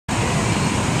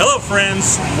Hello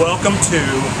friends, welcome to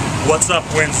What's Up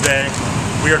Wednesday.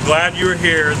 We are glad you are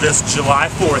here this July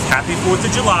 4th. Happy 4th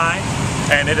of July,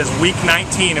 and it is week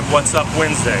 19 of What's Up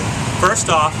Wednesday.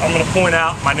 First off, I'm going to point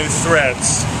out my new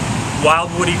threads. Wild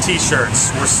Woody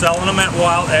t-shirts. We're selling them at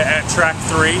track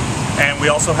 3, and we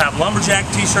also have lumberjack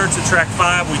t-shirts at track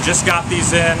 5. We just got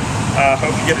these in.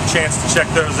 Hope you get a chance to check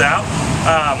those out.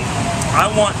 I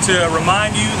want to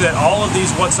remind you that all of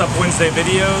these What's Up Wednesday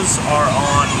videos are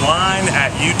online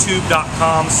at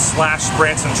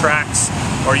youtube.com/Branson Tracks,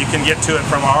 or you can get to it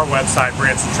from our website,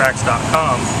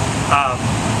 bransontracks.com.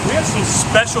 We have some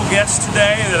special guests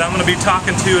today that I'm going to be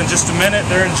talking to in just a minute.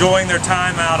 They're enjoying their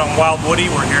time out on Wild Woody.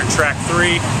 We're here at track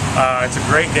 3. It's a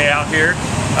great day out here.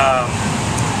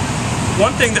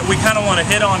 One thing that we kind of want to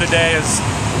hit on today is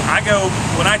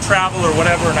when I travel or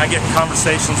whatever and I get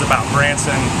conversations about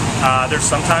Branson, there's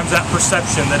sometimes that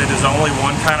perception that it is only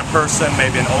one kind of person,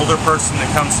 maybe an older person that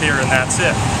comes here and that's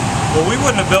it. Well, we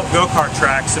wouldn't have built go-kart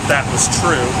tracks if that was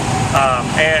true.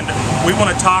 And we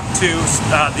want to talk to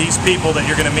these people that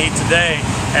you're going to meet today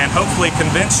and hopefully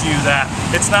convince you that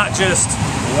it's not just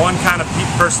one kind of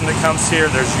person that comes here.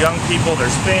 There's young people,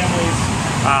 there's families,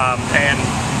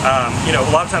 you know,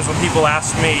 a lot of times when people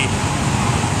ask me,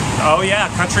 oh yeah,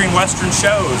 country and western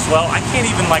shows. Well, I can't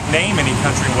even name any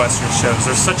country and western shows.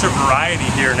 There's such a variety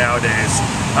here nowadays.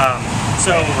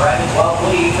 So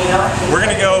we're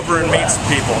going to go over and meet some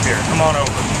people here. Come on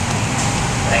over.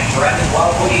 Thanks for having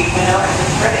Wild Woody Finalists.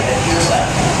 It's ready to your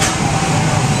left.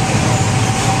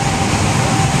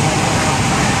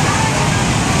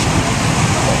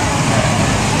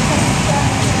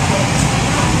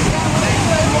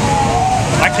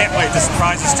 I can't wait. The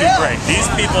surprise is too great. These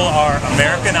people are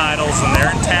American Idols, and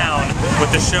they're in town with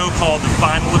a show called the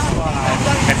Finalists Live,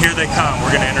 and here they come.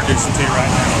 We're going to introduce them to you right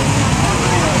now.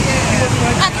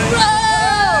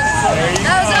 There you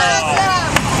go.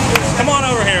 Awesome. Come on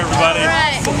over here, everybody. All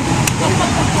right.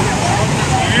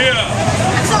 Yeah.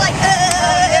 I'm so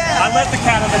I let the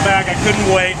cat in the bag. I couldn't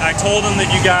wait. I told them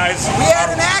that you guys... We had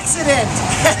an accident.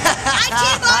 I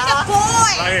keep on the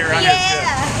boy. Right here, right here.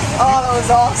 Oh, that was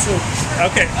awesome.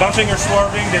 Okay, bumping or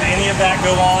swerving, did any of that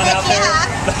go on out there?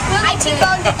 Yeah. I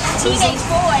T-boned a teenage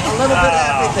boy. A little bit of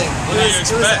everything.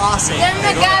 It was awesome. Then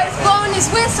the guy was blowing his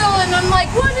whistle, and I'm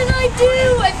like, what did I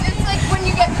do? It's like when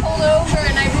you get pulled over,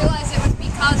 and I realized it was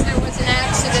because there was an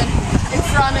accident in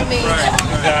front of me. Right,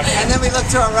 exactly. And then we look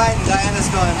to our right, and Diana's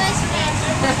going.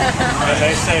 As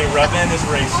they say, rub-in is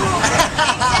racing.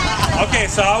 Okay,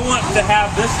 so I want to have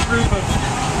this group of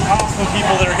awesome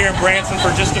people that are here in Branson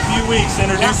for just a few weeks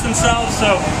introduce themselves.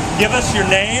 So give us your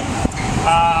name,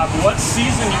 what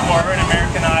season you are in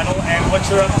American Idol, and what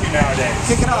you're up to nowadays.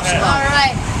 Kick it off, Siobhan. All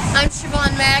right. I'm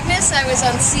Siobhan Magnus. I was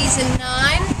on season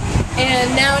 9, and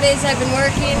nowadays I've been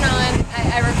working on,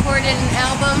 I recorded an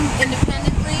album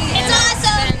independently. It's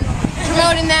awesome! Been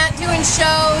promoting that, doing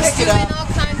shows, doing all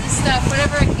kinds of stuff,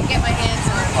 whatever I can get my hands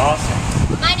on. Awesome.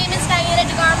 My name is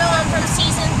DeGarmo. I'm from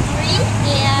season 3,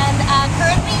 and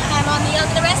currently I'm on the Young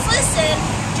and the Restless, and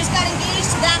just got engaged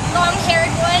to that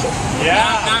long-haired one. Yeah.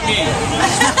 Not me.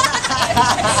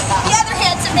 The other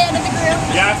handsome man in the group.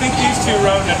 Yeah, I think these two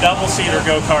rode in a double-seater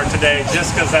go-kart today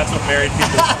just because that's what married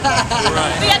people do.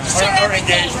 Right. We have to share Or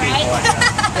everything, engaged people right? like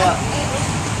that.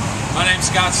 My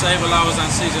name's Savol. I was on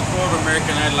season 4 of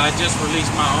American Idol. I just released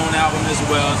my own album as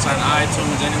well. It's on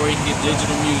iTunes, anywhere you can get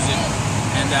digital music.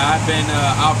 And I've been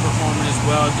out performing as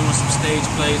well, doing some stage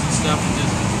plays and stuff, and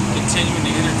just continuing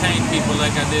to entertain people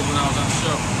like I did when I was on the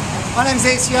show. My name's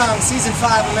Ace Young, season 5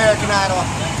 American Idol.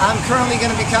 I'm currently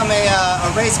going to become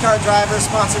a race car driver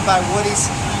sponsored by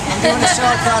Woody's. I'm doing a show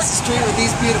across the street with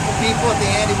these beautiful people at the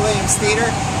Andy Williams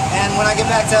Theater. And when I get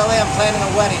back to LA, I'm planning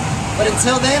a wedding. But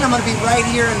until then, I'm going to be right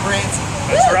here in Branson.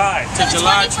 That's right. To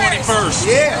July 21st.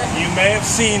 Yeah. You may have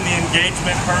seen the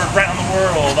engagement heard around the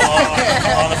world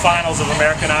on the finals of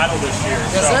American Idol this year.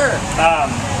 Yes, sir.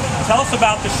 Tell us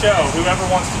about the show. Whoever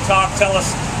wants to talk, tell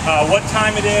us what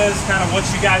time it is, kind of what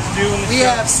you guys do in the show. We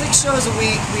have 6 shows a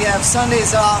week. We have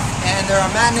Sundays off, and there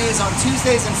are matinees on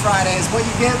Tuesdays and Fridays. What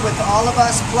you get with all of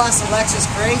us plus Alexis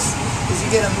Grace is you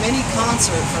get a mini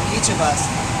concert from each of us.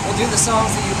 We'll do the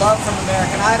songs that you love from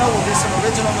American Idol. We'll do some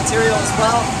original material as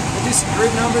well. We'll do some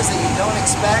group numbers that you don't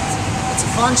expect. It's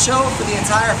a fun show for the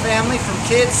entire family, from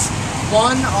kids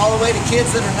 1 all the way to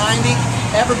kids that are 90.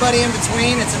 Everybody in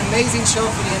between. It's an amazing show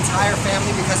for the entire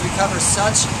family because we cover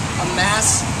such a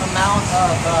mass amount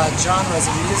of genres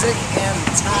of music and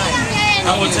time.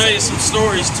 I will tell you some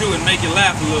stories too and make you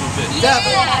laugh a little bit.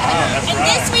 Definitely. Yeah. And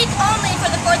this week only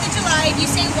for the 4th of July, if you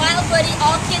say Wild Woody,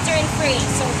 all kids are in free.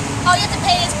 So all you have to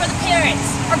pay is for the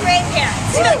parents or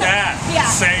grandparents. Look at that. Yeah.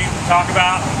 Say, talk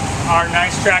about our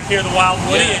nice track here, the Wild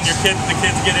Woody, and the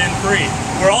kids get in free.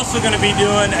 We're also going to be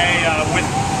doing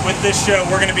with this show,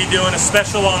 we're going to be doing a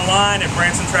special online at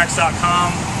bransontracks.com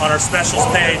on our specials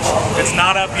page. It's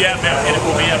not up yet, but it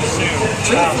will be up soon.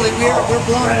 Truthfully, we're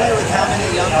blown away with how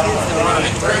many young kids there are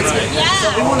in Branson. So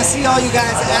we want to see all you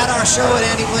guys at our show at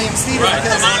Andy Williams Theater,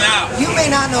 because come on out. you may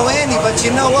not know Andy, but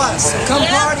you know us. So come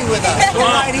party with us. We're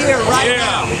right here, right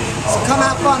now. So come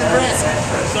have fun in Branson.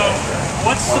 So,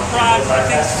 what's surprised? I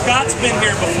think Scott's been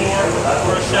here before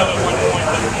for a show at one point,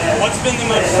 but what's been the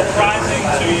most surprising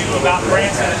to you about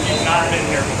Branson that you've not been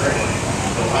here before?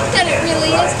 I think that it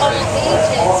really is all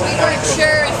ages. We weren't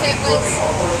sure if it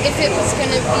was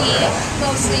going to be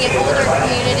mostly an older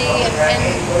community, and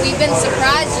we've been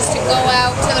surprised just to go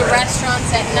out to the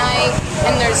restaurants at night,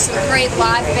 and there's some great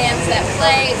live bands that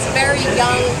play. It's a very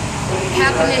young,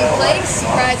 happening place,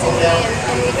 surprisingly,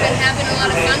 and we've been having a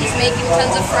lot of fun, just making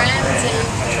tons of friends and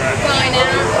going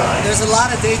out. There's a lot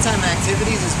of daytime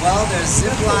activities as well. There's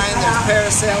zip line, there's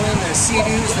parasailing, there's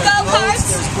sea-doos, there's boats,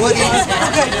 there's woodies,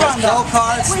 there's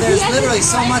go-karts. There's literally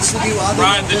so much to do other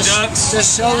than just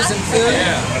shows and food.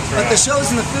 But the shows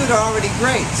and the food are already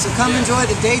great. So come enjoy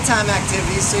the daytime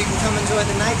activities so you can come enjoy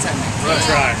the nighttime activities.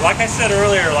 That's right. Like I said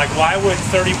earlier, like why would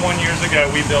 31 years ago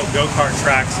we built go-kart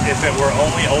tracks if it were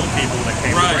only old people that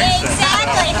came to Branson?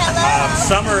 Exactly. Hello.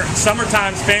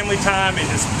 Summertime's family time, and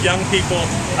just young people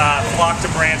flock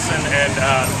to Branson, and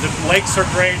the lakes are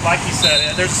great. Like you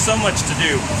said, there's so much to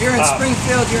do. If you're in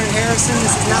Springfield, you're in Harrison,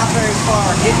 this is not very far.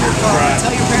 Get in your car.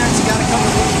 Tell your parents you got to come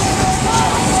to Woodies and come to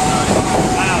the show.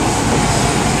 Wow.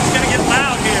 It's going to get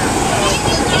loud here.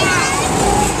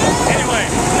 Anyway,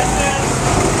 this is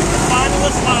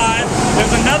Finalists Live.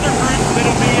 There's another group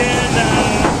that'll be in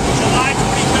July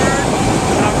 23rd.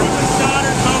 Ruben's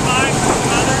daughter, Bo Mike, some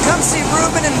others. Come see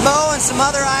Ruben and Bo and some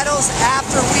other idols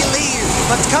after we leave.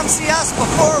 But come see us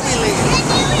before we leave.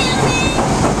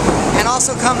 And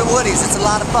also come to Woody's. It's a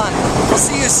lot of fun. We'll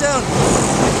see you soon.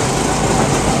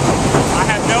 I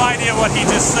have no idea what he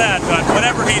just said, but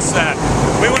whatever he said.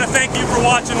 We want to thank you for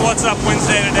watching What's Up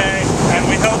Wednesday today, and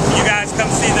we hope you guys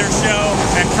come see their show.